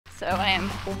So I am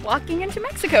walking into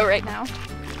Mexico right now.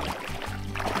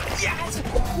 Yes!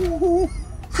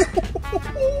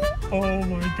 Oh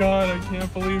my God, I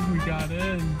can't believe we got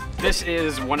in. This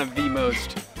is one of the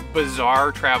most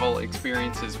bizarre travel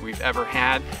experiences we've ever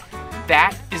had.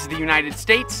 That is the United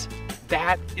States.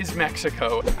 That is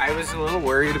Mexico. I was a little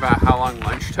worried about how long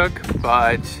lunch took,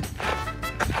 but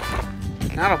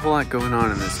not a whole lot going on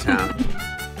in this town.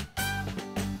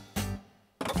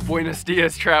 Buenos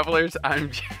dias, travelers.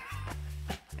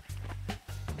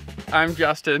 I'm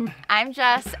Justin. I'm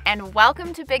Jess, and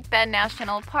welcome to Big Bend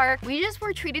National Park. We just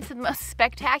were treated to the most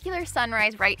spectacular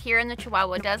sunrise right here in the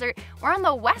Chihuahua Desert. We're on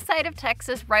the west side of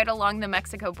Texas, right along the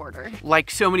Mexico border. Like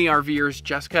so many RVers,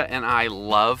 Jessica and I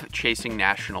love chasing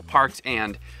national parks,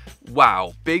 and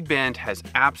wow, Big Bend has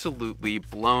absolutely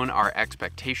blown our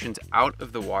expectations out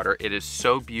of the water. It is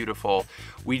so beautiful.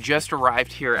 We just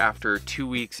arrived here after 2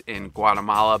 weeks in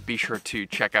Guatemala. Be sure to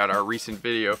check out our recent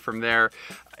video from there.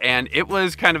 And it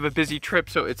was kind of a busy trip,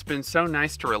 so it's been so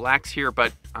nice to relax here,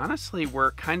 but honestly,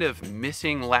 we're kind of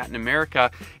missing Latin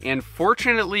America. And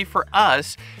fortunately for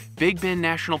us, Big Bend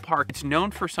National Park, it's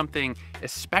known for something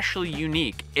especially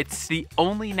unique. It's the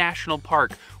only national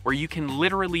park where you can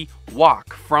literally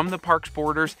walk from the park's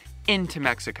borders into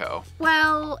Mexico.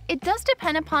 Well, it does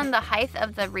depend upon the height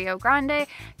of the Rio Grande.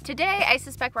 Today, I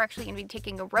suspect we're actually going to be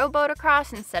taking a rowboat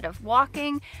across instead of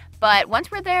walking. But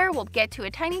once we're there, we'll get to a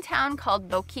tiny town called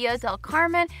Boquillas del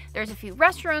Carmen. There's a few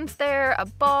restaurants there, a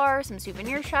bar, some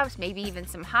souvenir shops, maybe even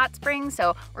some hot springs.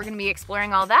 So we're going to be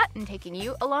exploring all that and taking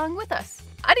you along with us.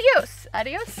 Adios!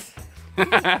 Adios!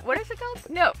 What is it called?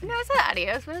 No, it's not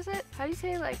adios. What is it? How do you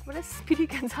say, like, what does Speedy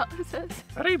Gonzalez says?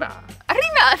 Arriba!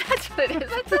 Arriba! That's what it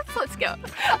is. Let's go.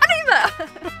 Arriba!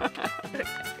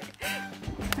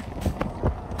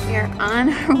 We are on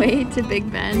our way to Big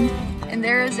Bend, and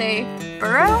there is a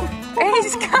burro.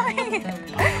 He's coming.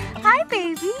 Hi,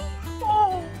 baby.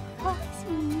 Oh, That's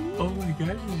me. oh my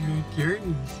God, you made carrots.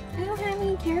 I don't have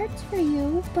any carrots for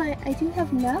you, but I do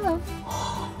have love.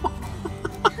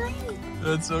 Hi.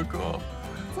 That's so cool.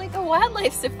 It's like a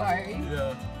wildlife safari.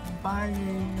 Yeah. Bye.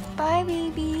 Bye,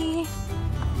 baby.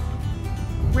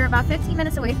 We're about 15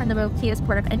 minutes away from the Boquillas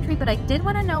port of entry, but I did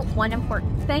want to note one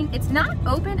important thing. It's not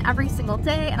open every single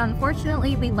day, and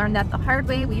unfortunately, we learned that the hard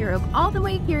way. We drove all the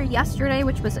way here yesterday,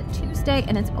 which was a Tuesday,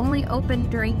 and it's only open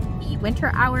during the winter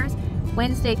hours,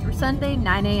 Wednesday through Sunday,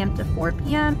 9 a.m. to 4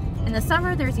 p.m. In the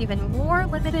summer, there's even more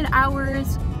limited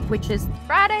hours, which is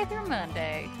Friday through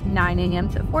Monday, 9 a.m.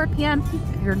 to 4 p.m.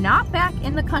 If you're not back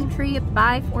in the country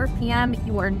by 4 p.m.,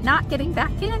 you are not getting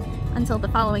back in until the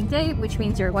following day, which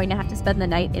means you're going to have to spend the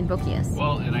night in Boquillas.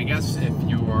 Well, and I guess if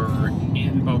you're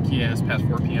in Boquillas past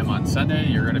 4 p.m. on Sunday,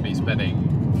 you're going to be spending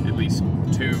at least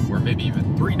 2 or maybe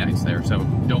even 3 nights there, so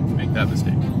don't make that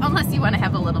mistake. Unless you want to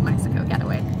have a little Mexico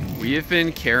getaway. We have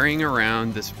been carrying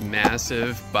around this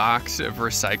massive box of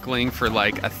recycling for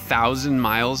like 1,000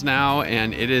 miles now,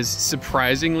 and it is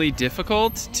surprisingly impossible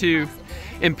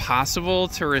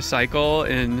to recycle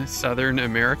in Southern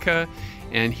America.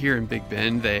 And here in Big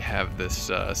Bend, they have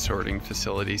this sorting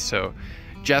facility. So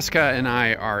Jessica and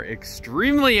I are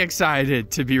extremely excited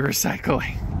to be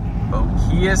recycling.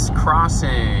 Boquillas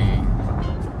Crossing.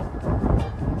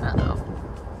 Uh-oh.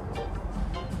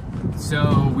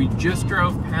 So we just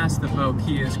drove past the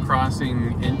Boquillas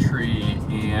Crossing entry,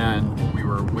 and we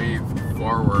were waved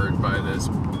forward by this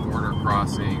border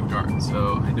crossing guard.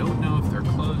 So I don't know if they're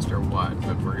closed or what,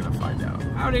 but we're gonna find out.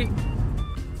 Howdy.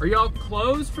 Are y'all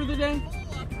closed for the day?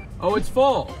 Oh, it's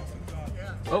full.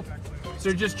 Oh,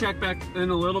 so just check back in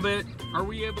a little bit. Are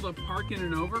we able to park in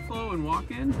an overflow and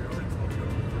walk in?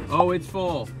 Oh, it's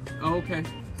full. Oh, okay,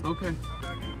 okay.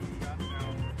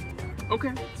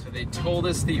 Okay. So they told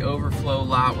us the overflow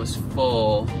lot was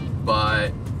full,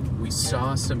 but we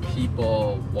saw some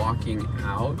people walking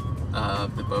out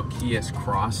of the Boquillas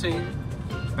crossing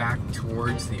back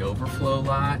towards the overflow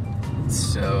lot.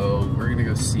 So we're gonna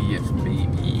go see if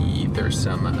maybe there's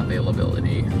some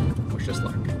availability. Wish us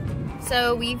luck.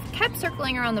 So we've kept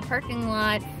circling around the parking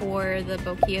lot for the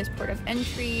Boquillas port of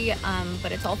entry,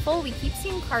 but it's all full. We keep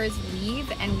seeing cars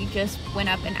leave, and we just went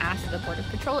up and asked the Border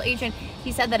Patrol agent.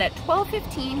 He said that at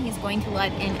 12:15 he's going to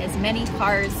let in as many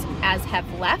cars as have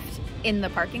left in the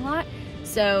parking lot.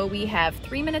 So we have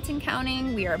 3 minutes and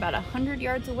counting. We are about 100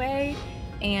 yards away,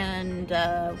 and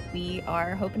we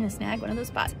are hoping to snag one of those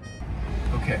spots.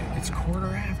 Okay, it's quarter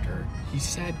after. He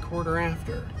said quarter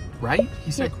after, right?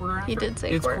 He said quarter after? He did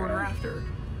say it's quarter quarter after.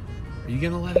 Are you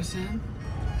gonna let us in?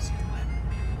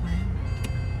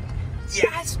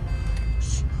 Yes!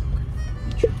 Shh.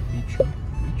 Be chill, be chill,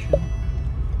 be chill.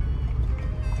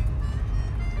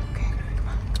 Okay, come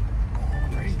on.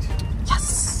 Great.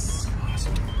 Yes!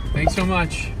 so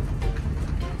much.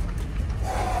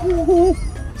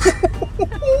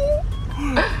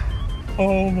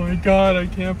 Oh my God, I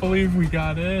can't believe we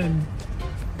got in.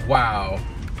 Wow.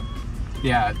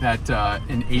 Yeah, that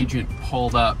an agent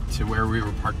pulled up to where we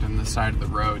were parked on the side of the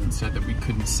road and said that we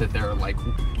couldn't sit there like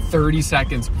 30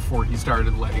 seconds before he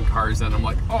started letting cars in. I'm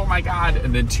like, oh my God.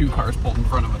 And then 2 cars pulled in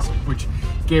front of us, which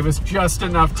gave us just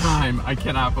enough time. I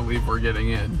cannot believe we're getting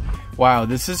in. Wow,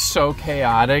 this is so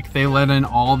chaotic. They let in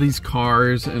all these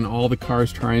cars and all the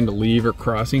cars trying to leave or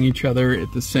crossing each other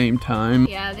at the same time.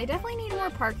 Yeah, they definitely need more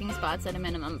parking spots at a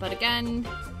minimum. But again,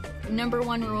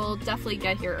 #1 rule, definitely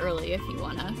get here early if you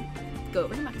wanna go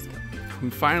over to Mexico. We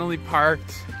finally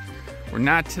parked. We're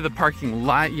not to the parking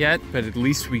lot yet, but at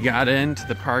least we got into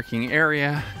the parking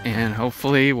area and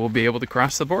hopefully we'll be able to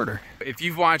cross the border. If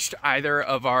you've watched either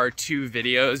of our 2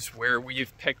 videos where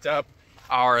we've picked up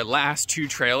our last 2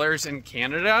 trailers in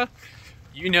Canada,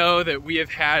 you know that we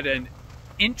have had an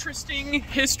interesting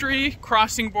history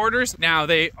crossing borders. Now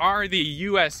they are the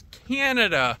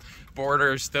US-Canada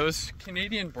borders. Those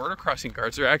Canadian border crossing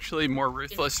guards are actually more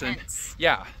ruthless than,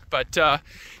 yeah. But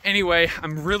anyway,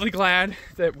 I'm really glad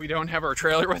that we don't have our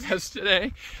trailer with us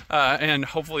today, and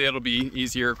hopefully it'll be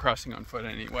easier crossing on foot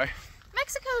anyway.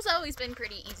 Mexico's always been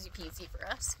pretty easy peasy for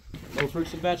us. No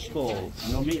fruits and vegetables,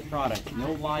 no meat products,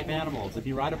 no live animals. If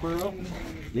you ride a burro,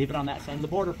 leave it on that side of the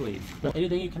border, please. But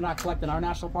anything you cannot collect in our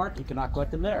national park, you cannot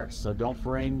collect in theirs. So don't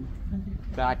bring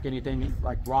back anything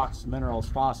like rocks, minerals,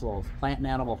 fossils, plant and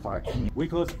animal parts. We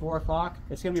close at 4 o'clock.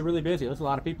 It's going to be really busy. There's a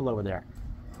lot of people over there.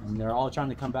 And they're all trying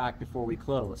to come back before we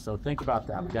close. So think about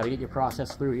that. We've got to get your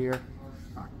process through here.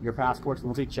 Your passports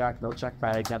will be checked. They'll check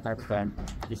bags, that type of thing.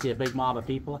 If you see a big mob of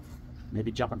people, maybe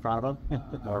jump in front of them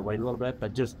or wait a little bit,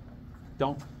 but just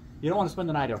you don't want to spend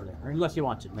the night over there, unless you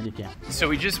want to, then you can. So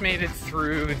we just made it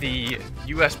through the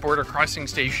US border crossing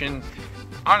station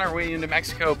on our way into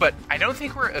Mexico, but I don't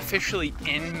think we're officially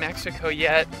in Mexico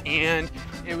yet, and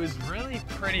it was really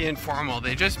pretty informal.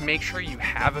 They just make sure you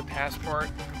have a passport.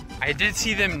 I did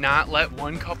see them not let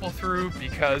one couple through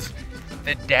because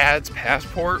the dad's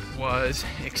passport was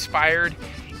expired.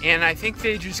 And I think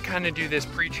they just kind of do this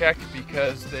pre-check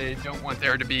because they don't want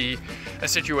there to be a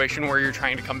situation where you're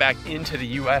trying to come back into the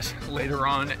US later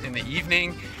on in the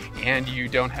evening and you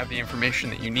don't have the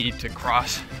information that you need to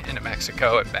cross into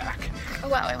Mexico and back. Oh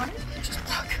wow, I wanted to just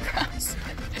walk across.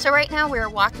 So right now we're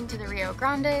walking to the Rio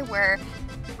Grande where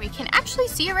we can actually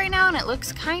see it right now and it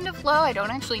looks kind of low. I don't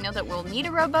actually know that we'll need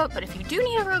a rowboat, but if you do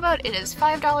need a rowboat, it is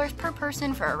 $5 per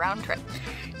person for a round trip.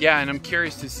 Yeah, and I'm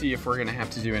curious to see if we're gonna have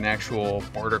to do an actual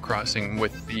border crossing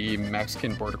with the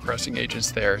Mexican border crossing agents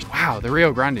there. Wow, the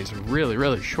Rio Grande is really,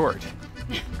 really short.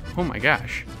 Oh my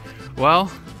gosh.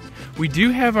 Well, we do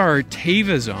have our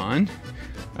Tevas on.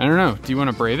 I don't know, do you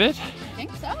wanna brave it? I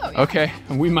think so, yeah. Okay,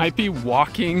 we might be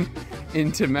walking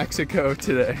into Mexico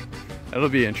today. That'll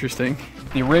be interesting.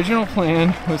 The original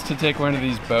plan was to take one of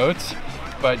these boats,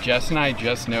 but Jess and I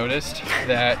just noticed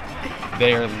that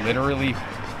they are literally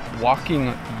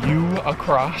walking you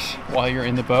across while you're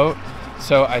in the boat.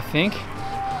 So I think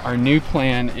our new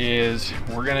plan is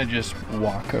we're gonna just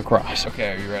walk across.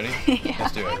 Okay, are you ready? Yeah.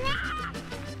 Let's do it.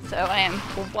 So I am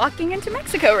walking into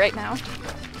Mexico right now.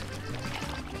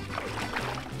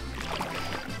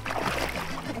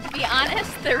 To be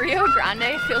honest, the Rio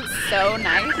Grande feels so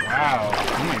nice. Wow,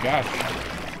 oh my gosh.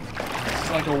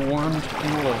 It's like a warmed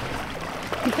pool.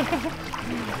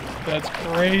 That's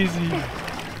crazy.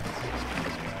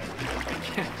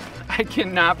 I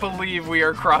cannot believe we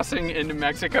are crossing into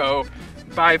Mexico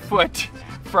by foot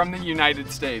from the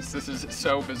United States. This is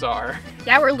so bizarre.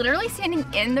 Yeah, we're literally standing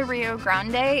in the Rio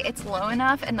Grande. It's low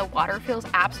enough and the water feels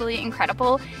absolutely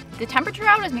incredible. The temperature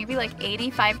out is maybe like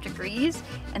 85 degrees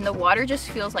and the water just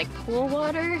feels like pool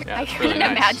water. Yeah, I couldn't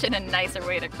imagine a nicer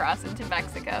way to cross into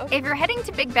Mexico. If you're heading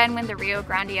to Big Bend when the Rio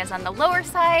Grande is on the lower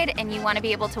side and you want to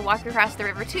be able to walk across the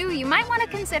river too, you might want to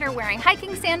consider wearing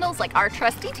hiking sandals like our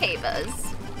trusty Tevas.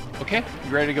 Okay,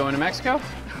 you ready to go into Mexico?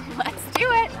 Let's do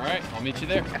it. All right, I'll meet you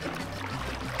there.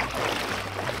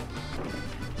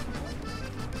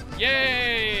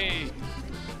 Yay!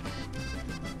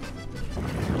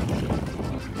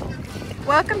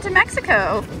 Welcome to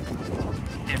Mexico.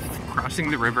 If crossing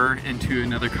the river into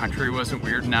another country wasn't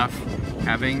weird enough,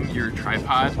 having your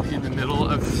tripod in the middle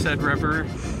of said river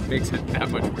makes it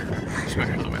that much weirder,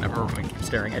 especially whenever everyone keeps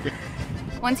staring at you.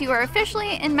 Once you are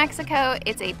officially in Mexico,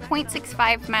 it's a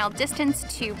 0.65 mile distance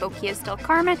to Boquillas del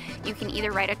Carmen. You can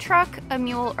either ride a truck, a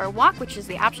mule, or walk, which is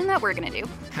the option that we're gonna do.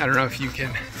 I don't know if you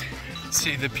can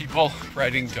see the people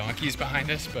riding donkeys behind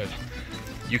us, but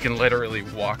you can literally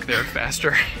walk there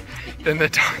faster than the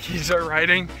donkeys are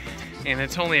riding. And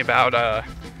it's only about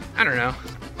I I don't know,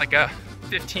 like a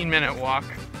 15-minute walk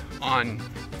on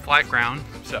flat ground,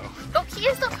 so.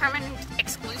 Boquillas del Carmen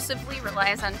exclusively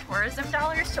relies on tourism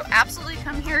dollars, so absolutely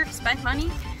come here, spend money.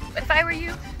 But if I were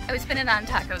you, I would spend it on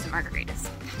tacos and margaritas.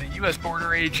 The US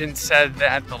border agent said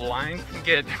that the line can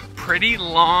get pretty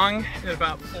long at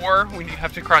about 4 when you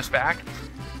have to cross back.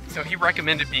 So he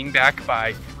recommended being back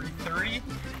by 3:30,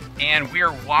 and we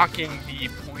are walking the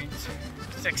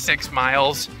 0.66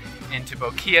 miles into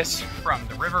Boquillas from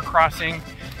the river crossing,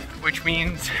 which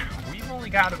means we've only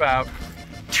got about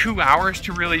 2 hours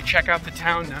to really check out the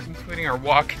town, not including our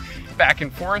walk back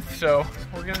and forth. So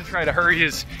we're gonna try to hurry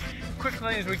as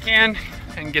quickly as we can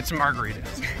and get some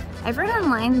margaritas. I've read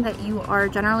online that you are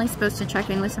generally supposed to check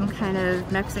in with some kind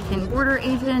of Mexican border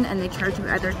agent and they charge you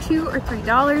either $2 or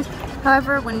 $3.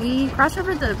 However, when we crossed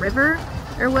over the river,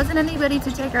 there wasn't anybody to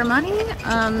take our money,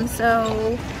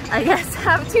 so I guess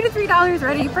have $2 to $3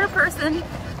 ready per person,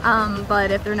 but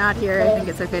if they're not here, I think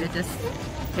it's okay to just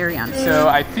carry on. So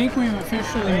I think we've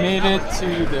officially made it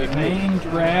to the main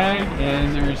drag,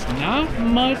 and there's not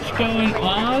much going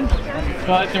on,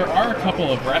 but there are a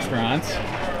couple of restaurants.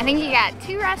 I think you got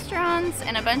 2 restaurants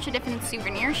and a bunch of different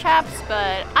souvenir shops,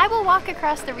 but I will walk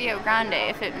across the Rio Grande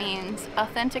if it means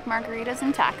authentic margaritas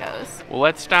and tacos. Well,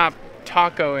 let's stop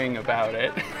tacoing about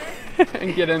it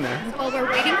and get in there. While we're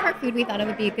waiting for our food, we thought it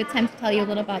would be a good time to tell you a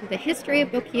little about the history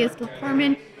of Boquillas del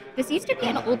Carmen. This used to be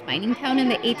an old mining town in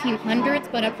the 1800s,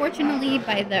 but unfortunately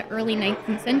by the early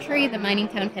 19th century, the mining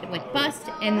town had went bust,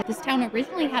 and this town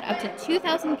originally had up to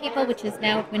 2,000 people, which is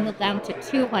now dwindled down to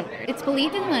 200. It's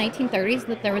believed in the 1930s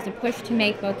that there was a push to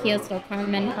make Boquillas del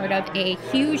Carmen part of a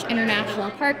huge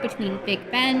international park between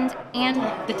Big Bend and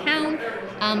the town,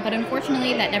 but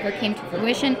unfortunately that never came to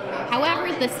fruition. However,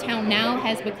 this town now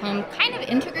has become kind of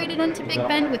integrated into Big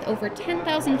Bend with over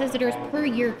 10,000 visitors per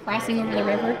year crossing over the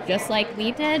river, just like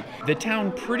we did. The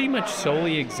town pretty much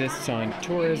solely exists on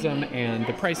tourism, and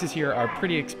the prices here are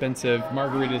pretty expensive.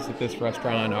 Margaritas at this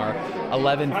restaurant are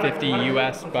 $11.50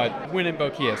 US, but when in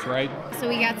Boquillas, right? So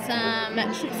we got some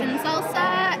chips and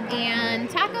salsa and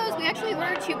tacos. We actually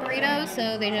ordered 2 burritos,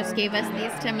 so they just gave us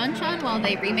these to munch on while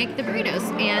they remake the burritos.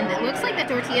 And it looks like the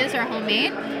tortillas are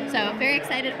homemade, so very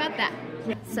excited about that.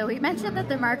 So we mentioned that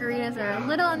the margaritas are a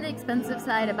little on the expensive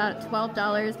side, about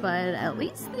 $12, but at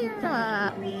least they're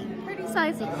pretty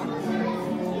sizable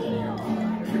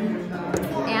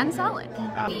and solid.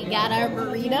 We got our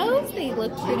burritos. They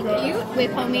look pretty cute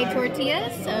with homemade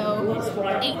tortillas,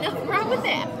 so ain't nothing wrong with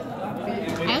that.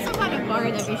 I also found a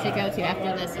bar that we should go to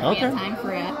after this if we have time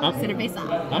for a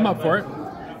cerveza. I'm up for it.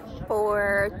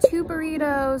 For 2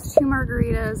 burritos, 2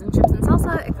 margaritas, and chips and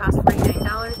salsa, it costs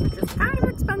 $49, which is kind of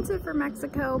expensive for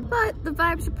Mexico, but the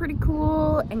vibes are pretty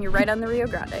cool, and you're right on the Rio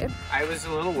Grande. I was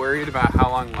a little worried about how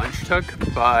long lunch took,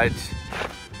 but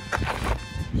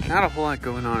not a whole lot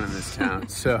going on in this town,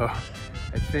 so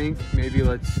I think maybe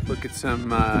let's look at some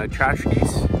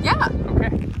tchotchkes. Yeah.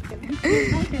 Okay.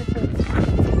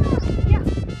 Yeah,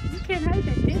 you can hide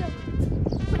it too.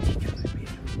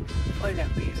 What that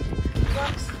means?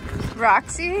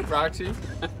 Roxy? Roxy?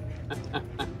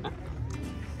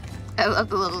 I love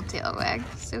the little tail wag.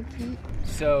 So cute.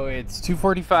 So it's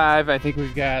 2:45. I think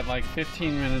we've got like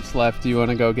 15 minutes left. Do you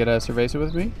want to go get a cerveza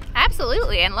with me?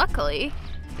 Absolutely, and luckily,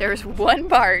 there's one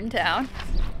bar in town.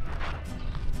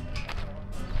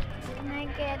 Can I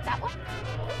get that one?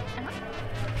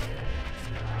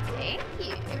 Thank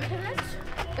you.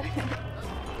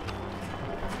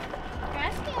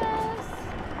 Gracias.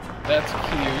 That's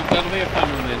cute. That'll be a fun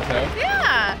memento.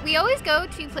 Yeah, we always go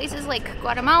to places like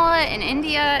Guatemala and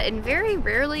India and very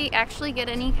rarely actually get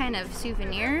any kind of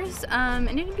souvenirs, and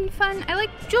it'd be fun. I like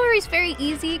jewelry's very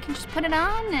easy, you can just put it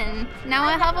on and now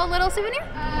I have a little souvenir.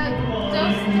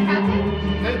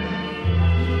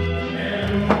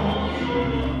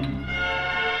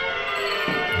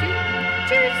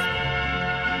 Cheers!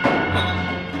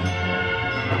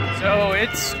 So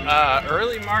it's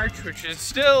early March, which is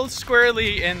still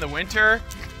squarely in the winter,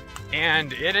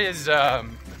 and it is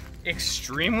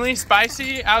extremely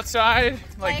spicy outside.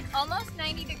 Like almost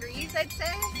 90 degrees, I'd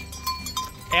say.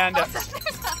 And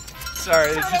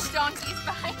sorry, it's just donkeys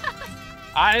behind us.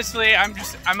 honestly,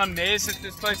 I'm amazed that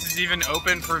this place is even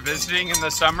open for visiting in the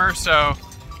summer. So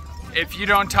if you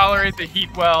don't tolerate the heat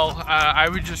well, I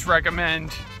would just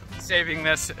recommend saving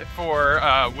this for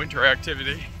winter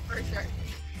activity. For sure.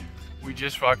 We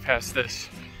just walked past this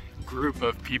group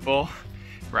of people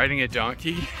riding a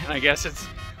donkey, and I guess it's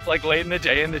like late in the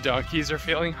day and the donkeys are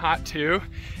feeling hot too,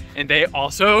 and they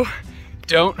also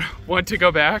don't want to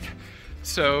go back.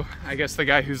 So I guess the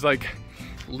guy who's like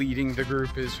leading the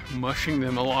group is mushing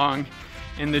them along,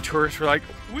 and the tourists were like,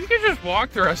 we could just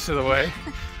walk the rest of the way.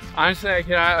 Honestly, I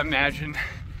cannot imagine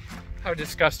how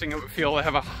disgusting it would feel to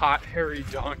have a hot, hairy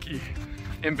donkey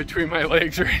in between my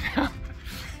legs right now.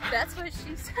 That's what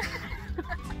she said.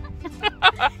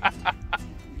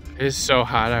 It is so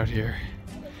hot out here.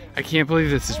 I can't believe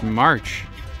this is March.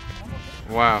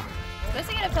 Wow. Supposed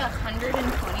to get up to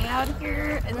 120 out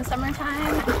here in the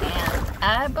summertime, and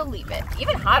I believe it.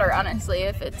 Even hotter, honestly,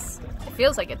 if it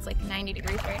feels like it's like 90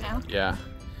 degrees right now. Yeah.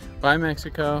 Bye,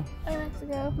 Mexico. Bye,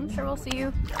 Mexico. I'm sure we'll see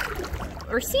you.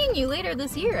 We're seeing you later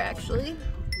this year, actually.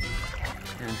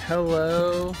 And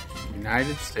hello,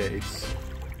 United States.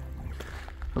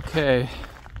 Okay,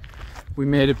 we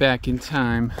made it back in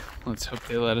time. Let's hope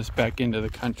they let us back into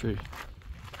the country.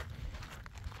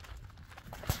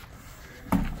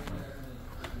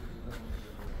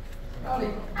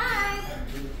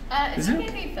 Hi. Is it going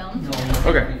to be filmed?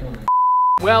 Okay.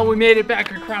 Well, we made it back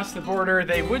across the border.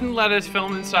 They wouldn't let us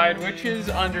film inside, which is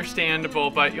understandable,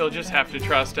 but you'll just have to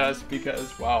trust us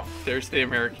because, wow, there's the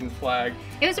American flag.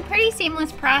 It was a pretty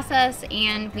seamless process,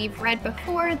 and we've read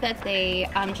before that they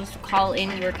just call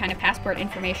in your kind of passport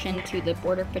information to the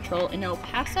Border Patrol in El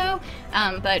Paso,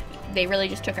 but they really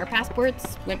just took our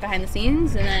passports, went behind the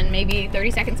scenes, and then maybe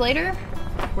 30 seconds later,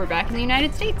 we're back in the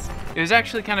United States. It was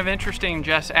actually kind of interesting.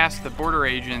 Jess asked the border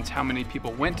agents how many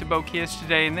people went to Boquillas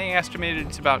today, and they estimated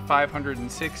it's about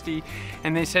 560.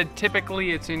 And they said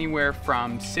typically it's anywhere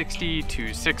from 60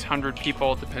 to 600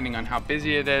 people, depending on how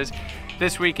busy it is.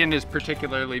 This weekend is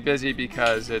particularly busy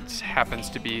because it happens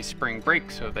to be spring break,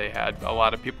 so they had a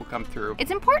lot of people come through. It's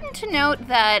important to note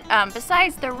that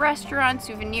besides the restaurant,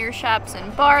 souvenir shops,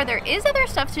 and bar, there is other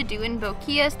stuff to do in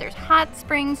Boquillas. There's hot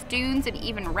springs, dunes, and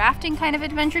even rafting kind of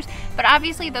adventures, but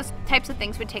obviously those types of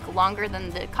things would take longer than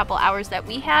the couple hours that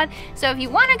we had. So if you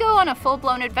want to go on a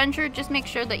full-blown adventure, just make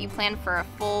sure that you plan for a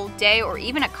full day or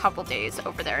even a couple days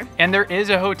over there. And there is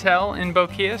a hotel in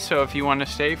Boquillas, so if you want to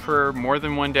stay for more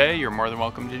than one day, you're more than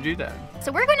welcome to do that.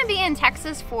 So we're going to be in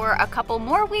Texas for a couple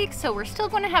more weeks, so we're still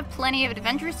going to have plenty of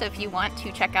adventures, so if you want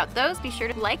to check out those, be sure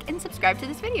to like and subscribe to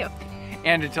this video.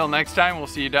 And until next time, we'll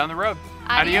see you down the road.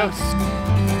 Adios. Adios.